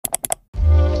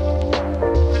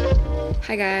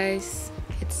Hi guys,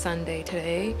 it's Sunday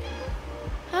today.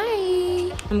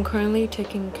 Hi! I'm currently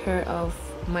taking care of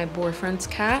my boyfriend's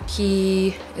cat.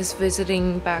 He is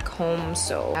visiting back home,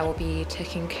 so I will be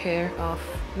taking care of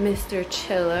Mr.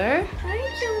 Chiller.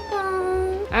 Hi,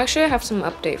 Jumbo! Actually, I have some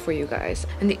update for you guys.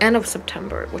 In the end of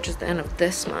September, which is the end of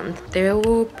this month, there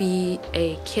will be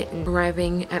a kitten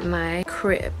arriving at my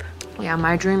crib. Yeah,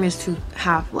 my dream is to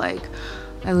have like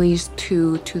at least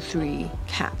 2 to 3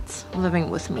 cats living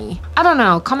with me. I don't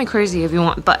know, call me crazy if you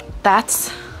want, but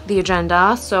that's the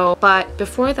agenda. So, but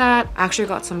before that, I actually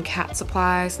got some cat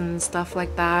supplies and stuff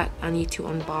like that I need to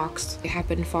unbox. I have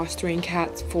been fostering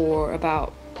cats for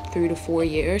about 3 to 4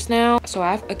 years now, so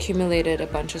I've accumulated a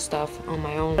bunch of stuff on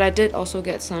my own. But I did also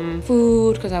get some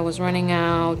food because I was running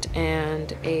out,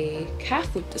 and a cat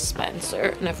food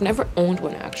dispenser, and I've never owned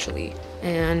one actually,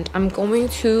 and I'm going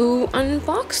to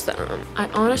unbox them. I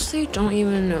honestly don't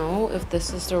even know if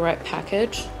this is the right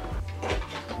package.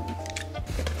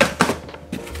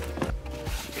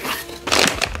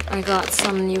 I got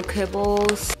some new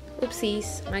kibbles.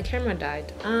 Oopsies, my camera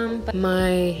died. But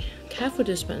my cat food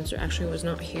dispenser actually was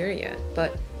not here yet,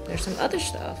 but there's some other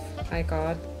stuff. I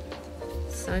got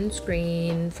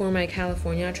sunscreen for my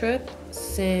California trip.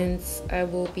 Since I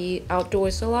will be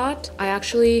outdoors a lot, I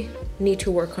actually need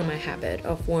to work on my habit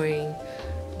of wearing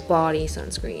body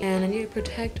sunscreen, and I need to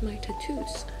protect my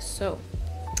tattoos. So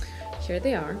here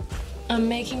they are. I'm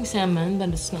making salmon, but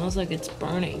it smells like it's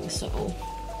burning, so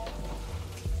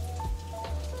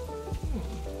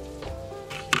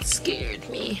scared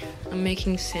me. I'm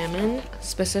making salmon,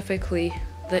 specifically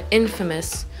the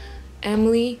infamous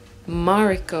M.I.A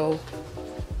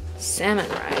salmon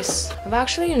rice. I've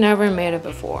actually never made it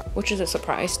before, which is a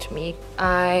surprise to me.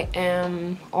 I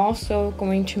am also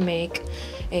going to make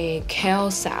a kale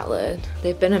salad.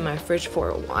 They've been in my fridge for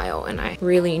a while and I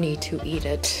really need to eat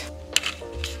it.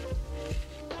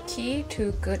 Key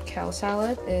to good kale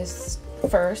salad is,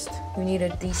 first, you need to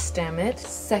destem it.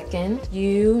 Second,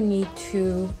 you need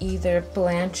to either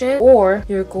blanch it, or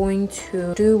you're going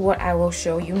to do what I will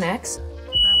show you next.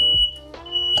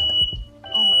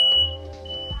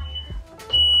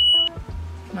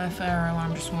 My fire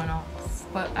alarm just went off.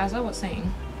 But as I was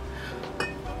saying,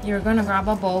 you're gonna grab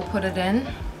a bowl, put it in.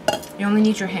 You only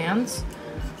need your hands.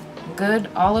 Good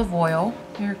olive oil.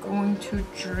 You're going to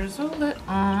drizzle it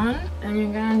on, and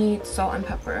you're gonna need salt and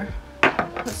pepper.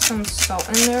 Put some salt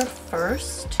in there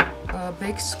first. A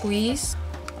big squeeze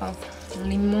of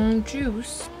lemon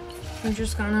juice. I'm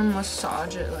just gonna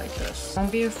massage it like this.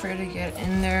 Don't be afraid to get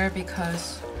in there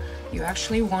because you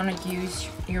actually want to use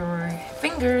your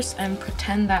fingers and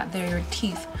pretend that they're your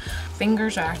teeth.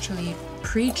 Fingers are actually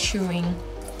pre-chewing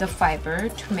the fiber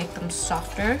to make them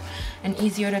softer and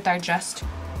easier to digest.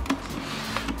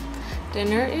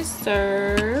 Dinner is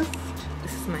served.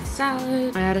 This is my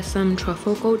salad. I added some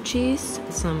truffle goat cheese,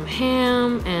 some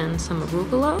ham, and some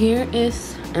arugula. Here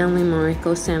is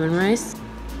M.I.A salmon rice.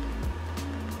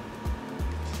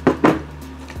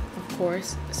 Of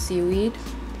course, seaweed.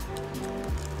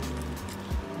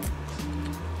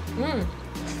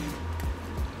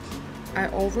 I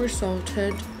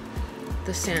over-salted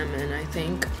the salmon, I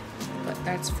think, but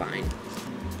that's fine.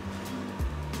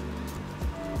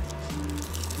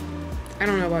 I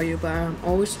don't know about you, but I'm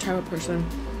always the type of person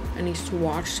that needs to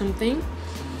watch something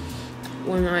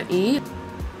when I eat.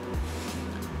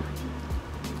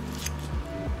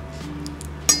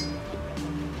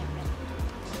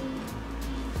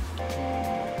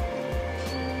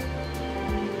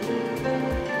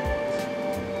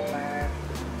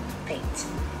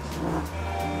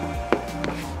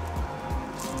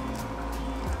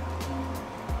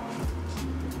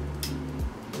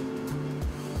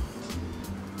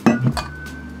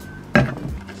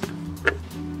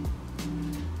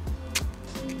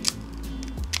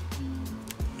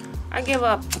 I give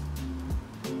up.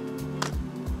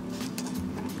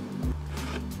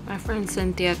 My friend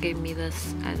Cynthia gave me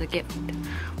this as a gift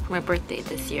for my birthday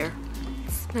this year.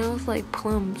 It smells like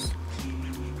plums.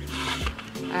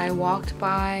 I walked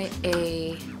by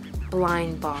a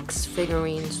blind box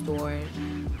figurine store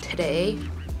today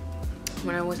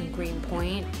when I was in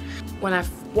Greenpoint. When I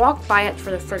walked by it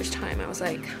for the first time, I was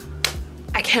like,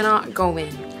 I cannot go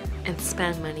in and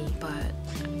spend money, but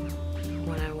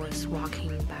when I was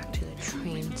walking back to the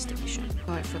train station, I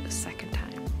saw it for the second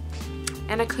time,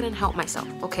 and I couldn't help myself.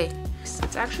 Okay,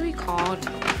 it's actually called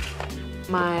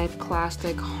My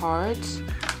Plastic Hearts.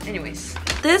 Anyways,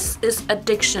 this is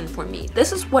addiction for me.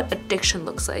 This is what addiction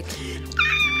looks like.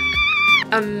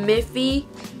 A Miffy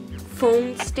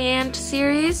phone stand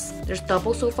series. There's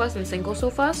double sofas and single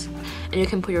sofas, and you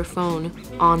can put your phone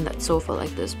on that sofa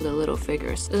like this with the little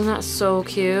figures. Isn't that so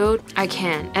cute? I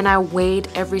can, and I weighed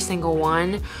every single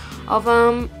one of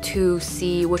them to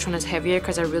see which one is heavier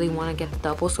because I really want to get the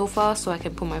double sofa so I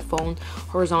can put my phone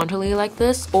horizontally like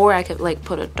this, or I could like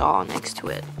put a doll next to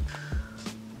it.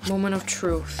 Moment of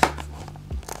truth.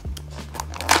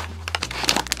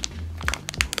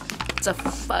 It's a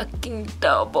fucking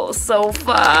double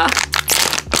sofa.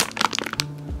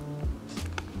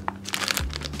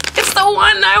 It's the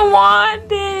one I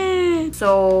wanted.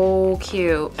 So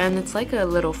cute. And it's like a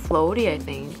little floaty, I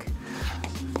think.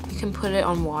 You can put it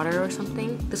on water or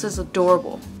something. This is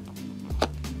adorable.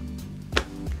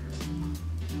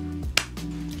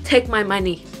 Take my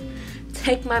money.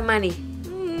 Take my money.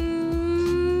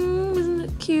 Isn't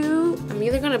it cute? I'm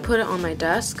either gonna put it on my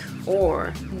desk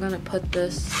or I'm gonna put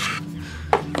this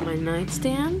on my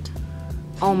nightstand.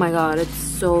 Oh my god, it's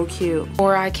so cute.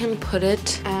 Or I can put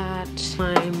it at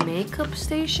my makeup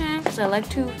station because I like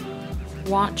to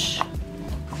watch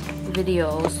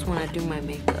videos when I do my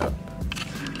makeup.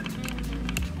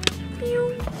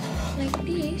 Like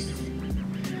this.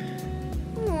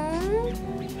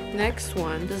 Aww. Next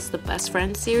one, this is the best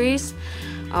friend series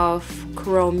of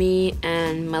Kuromi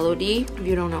and Melody. If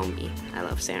you don't know me, I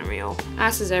love Sanrio,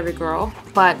 as is every girl,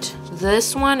 but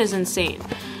this one is insane.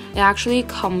 It actually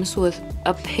comes with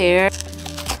a pair.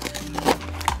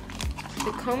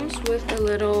 It comes with a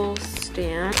little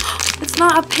stand. It's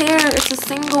not a pair, it's a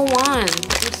single one.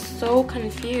 I'm so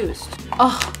confused.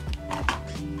 Oh,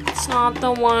 it's not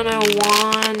the one I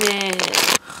wanted.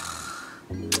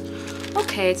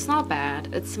 Okay, it's not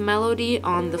bad. It's Melody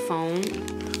on the phone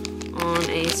on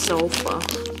a sofa.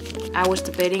 I was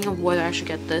debating of whether I should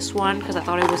get this one because I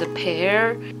thought it was a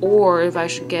pair, or if I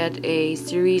should get a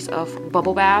series of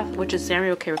bubble bath, which is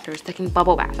Sanrio characters taking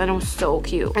bubble bath, and it was so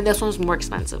cute. And this one's more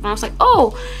expensive. And I was like,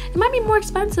 oh, it might be more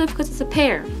expensive because it's a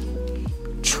pair.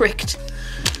 Tricked.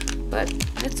 But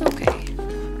it's okay.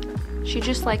 She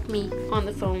just like me on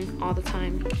the phone all the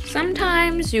time.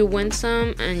 Sometimes you win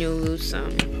some and you lose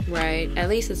some, right? At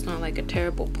least it's not like a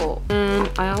terrible pull. And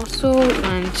I also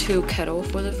went to Kettle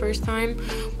for the first time,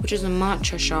 which is a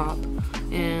matcha shop.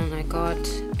 And I got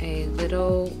a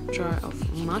little jar of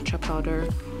matcha powder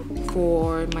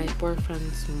for my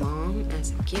boyfriend's mom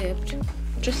as a gift.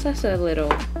 Just as a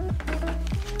little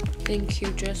thank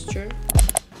you gesture.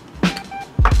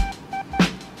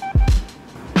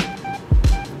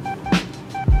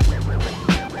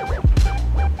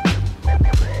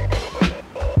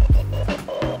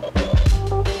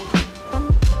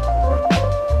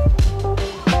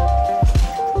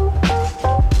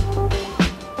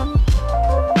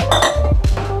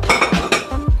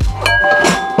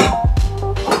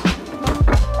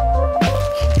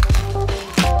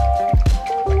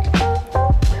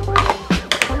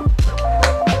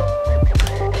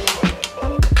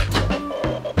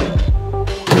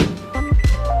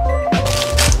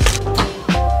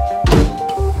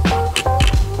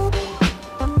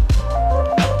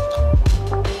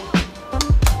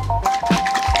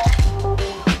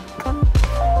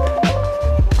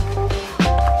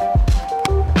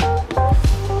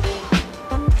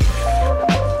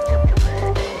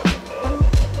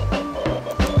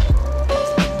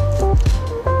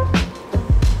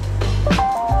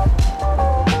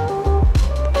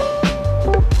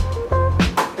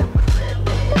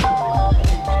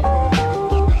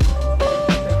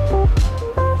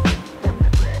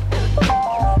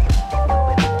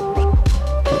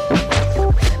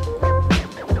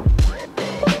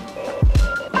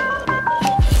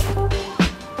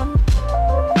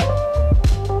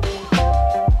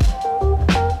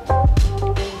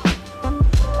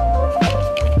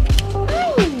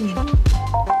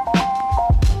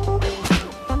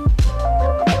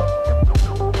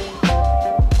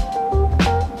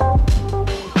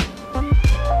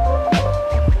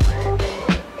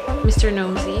 Mr.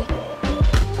 Nosy.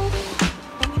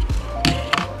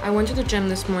 I went to the gym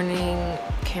this morning,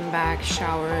 came back,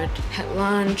 showered, had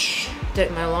lunch,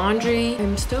 did my laundry.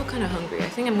 I'm still kind of hungry. I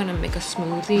think I'm gonna make a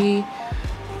smoothie.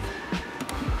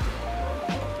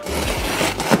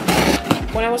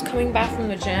 When I was coming back from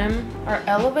the gym, our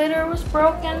elevator was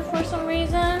broken for some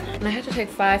reason, and I had to take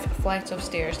 5 flights of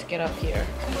stairs to get up here.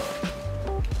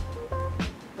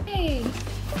 Hey!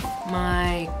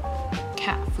 My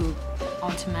cat food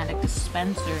automatic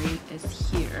dispensary is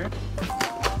here.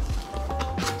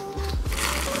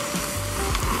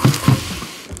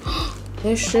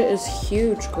 This shit is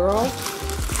huge, girl.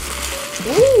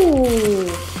 Ooh,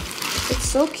 it's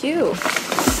so cute.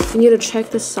 You need to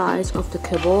check the size of the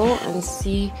kibble and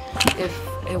see if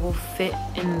it will fit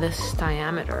in this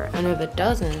diameter. And if it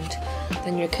doesn't,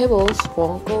 then your kibbles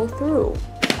won't go through.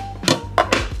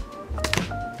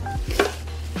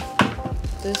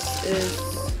 This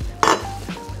is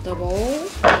the bowl.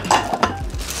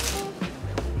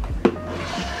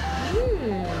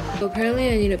 So apparently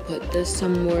I need to put this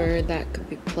somewhere that could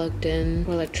be plugged in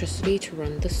for electricity to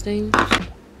run this thing.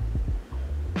 Like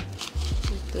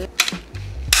this.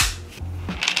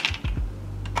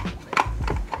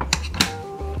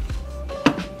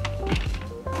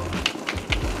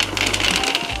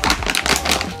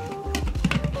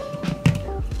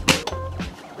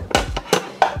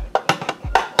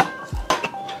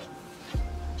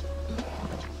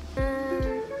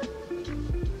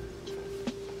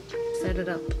 Set it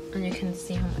up and you can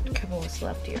see how much kibble is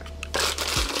left here.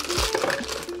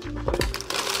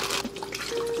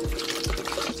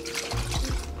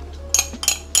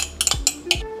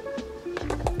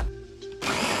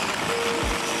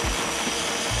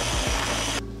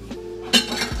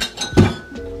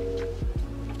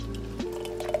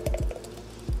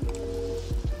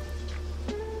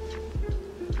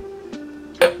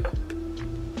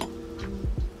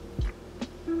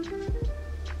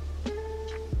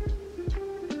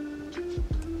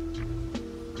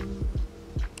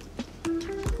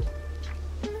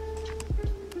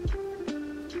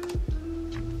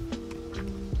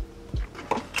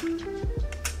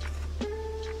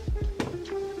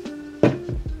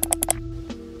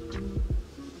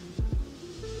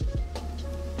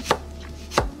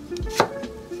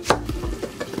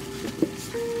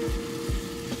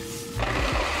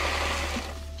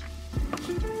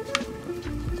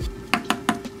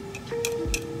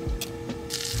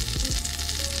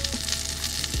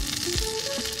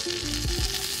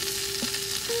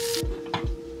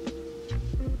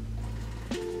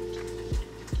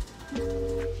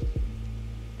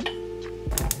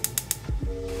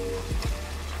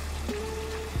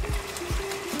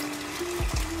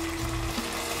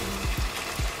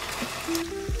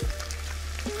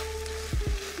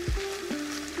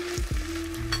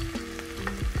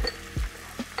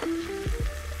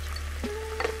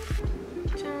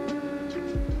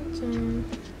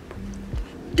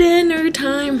 Dinner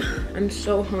time! I'm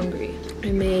so hungry.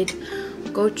 I made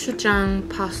gochujang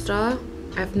pasta.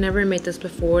 I've never made this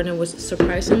before and it was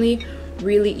surprisingly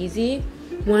really easy.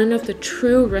 One of the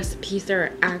true recipes that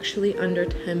are actually under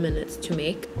 10 minutes to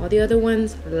make. All the other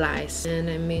ones, lies. And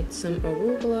I made some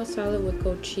arugula salad with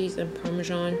goat cheese and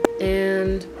parmesan.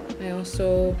 And I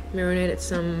also marinated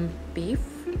some beef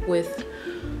with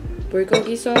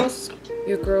bulgogi sauce.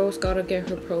 Your girl's gotta get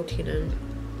her protein in.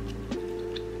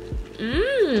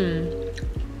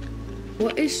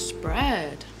 What is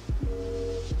spread?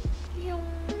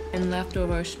 And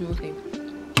leftover smoothie.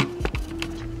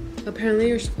 Apparently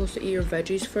you're supposed to eat your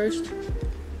veggies first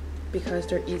because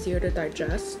they're easier to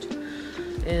digest,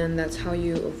 and that's how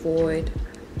you avoid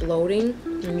bloating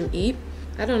when you eat.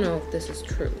 I don't know if this is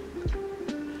true.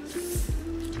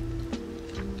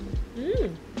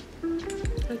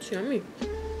 That's yummy.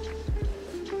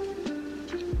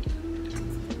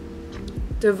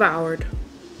 Devoured.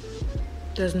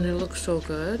 Doesn't it look so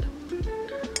good?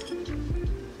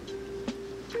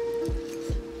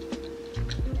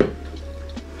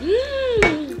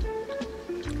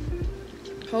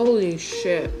 Holy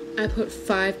shit. I put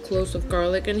 5 cloves of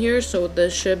garlic in here, so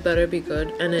this shit better be good,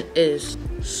 and it is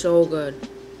so good.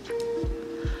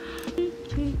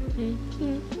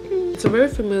 It's a very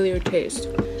familiar taste.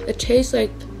 It tastes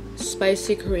like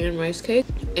spicy Korean rice cake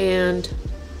and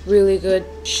really good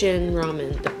Shin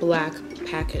ramen, the black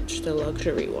package, the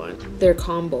luxury one. Their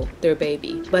combo, their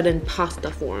baby, but in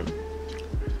pasta form.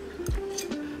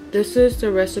 This is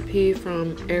the recipe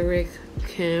from Eric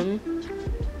Kim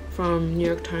from New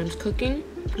York Times Cooking.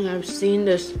 And I've seen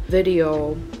this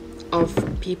video of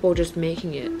people just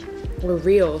making it, or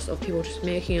reels of people just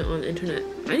making it on the internet.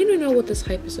 I need to know what this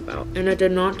hype is about, and it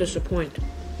did not disappoint.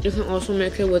 You can also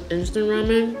make it with instant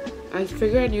ramen. I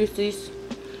figured I'd use these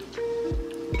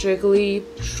jiggly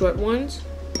short ones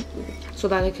so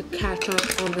that I could catch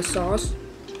up on the sauce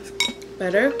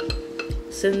better,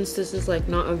 since this is like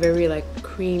not a very like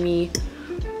creamy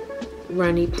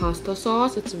runny pasta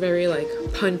sauce. It's very like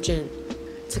pungent.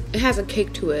 It has a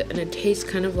cake to it and it tastes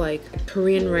kind of like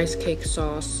Korean rice cake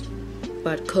sauce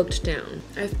but cooked down.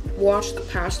 I watched The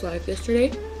Past Life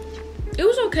yesterday. It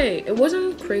was okay. It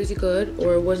wasn't crazy good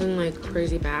or it wasn't like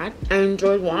crazy bad. I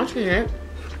enjoyed watching it.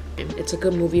 It's a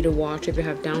good movie to watch if you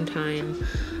have downtime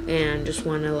and just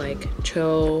want to like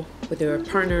chill with your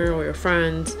partner or your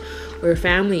friends, or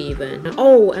family even.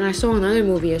 Oh, and I saw another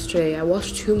movie yesterday. I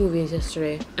watched 2 movies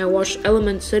yesterday. I watched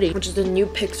Element City, which is the new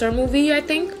Pixar movie, I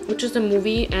think, which is a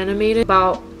movie animated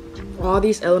about all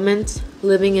these elements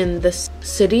living in this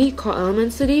city called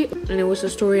Element City, and it was a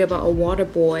story about a water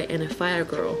boy and a fire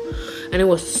girl, and it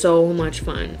was so much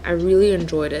fun. I really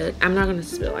enjoyed it. I'm not gonna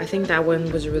spill. I think that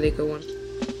one was a really good one.